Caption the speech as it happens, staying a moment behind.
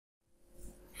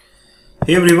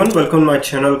Hey everyone, welcome to my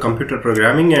channel Computer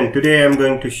Programming, and today I am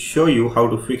going to show you how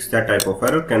to fix that type of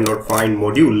error, cannot find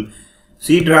module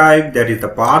C drive, that is the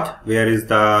path, where is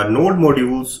the node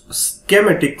modules,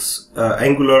 schematics,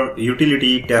 Angular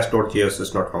utility test.js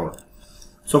is not found.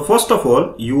 So first of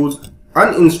all,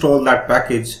 uninstall that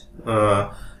package,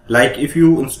 like if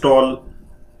you install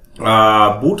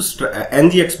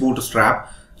ngx-bootstrap.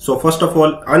 So first of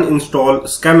all, uninstall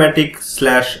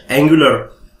schematic/angular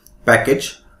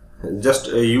package. Just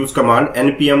use command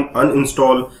npm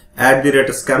uninstall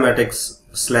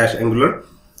 @schematics/angular,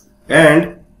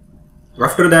 and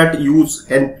after that use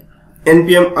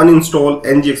npm uninstall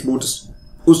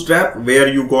ngx-bootstrap, where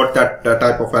you got that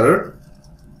type of error,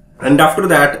 and after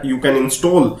that you can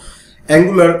install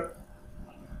Angular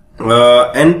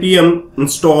npm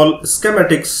install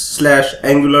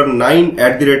schematics/angular 9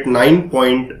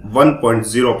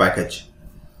 @9.1.0 package.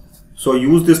 So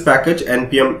use this package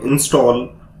npm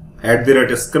install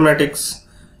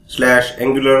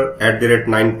 @schematics/angular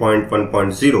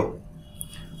 9.1.0.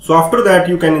 So after that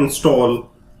you can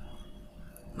install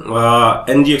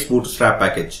ngx-bootstrap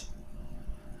package.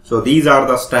 So these are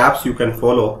the steps you can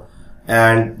follow,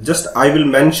 and just I will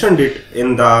mention it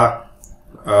in the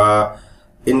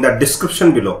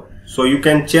description below, so you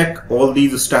can check all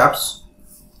these steps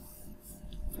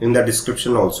in the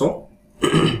description also.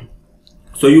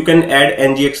 So you can add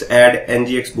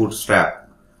ngx-bootstrap.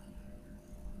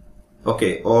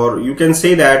 Okay, or you can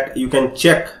say that you can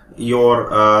check your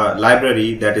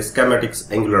library, that is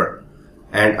schematics angular,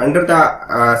 and under the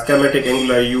schematic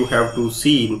angular you have to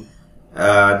see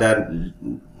the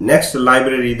next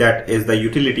library, that is the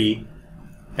utility,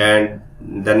 and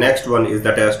the next one is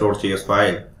the test.js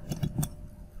file.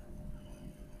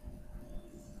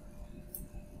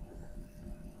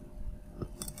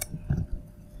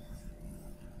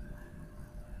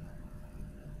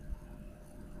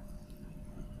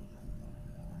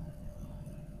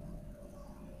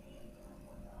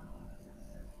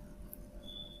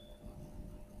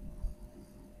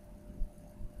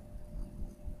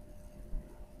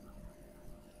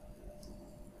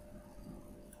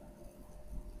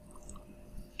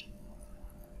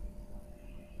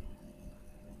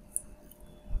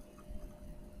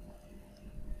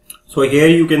 So here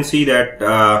you can see that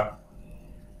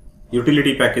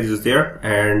utility package is there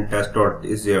and test.js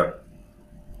is there.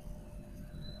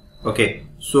 Okay,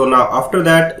 so now after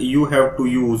that you have to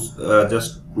use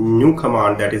just new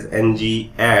command, that is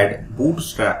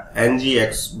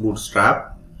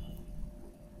ngx-bootstrap.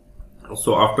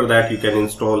 So after that you can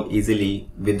install easily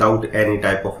without any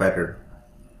type of error.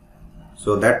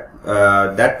 So that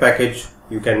package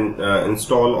you can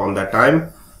install on that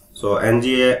time. So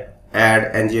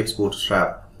add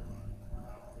ngx-bootstrap,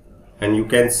 and you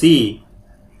can see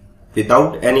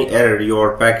without any error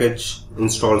your package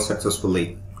installed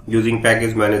successfully. Using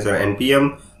package manager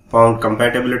npm found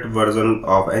compatibility version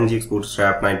of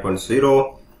ngx-bootstrap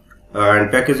 9.0, and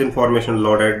package information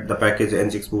loaded. The package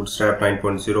ngx-bootstrap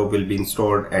 9.0 will be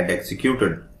installed and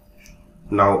executed.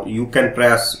 Now you can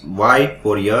press Y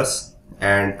for yes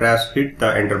and hit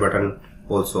the enter button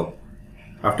also.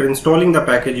 After installing the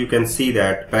package, you can see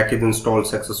that package installed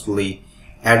successfully.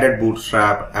 Added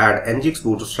bootstrap, add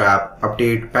ngx-bootstrap,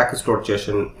 update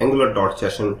package.json,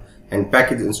 angular.json, and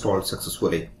package installed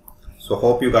successfully. So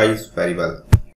hope you guys very well.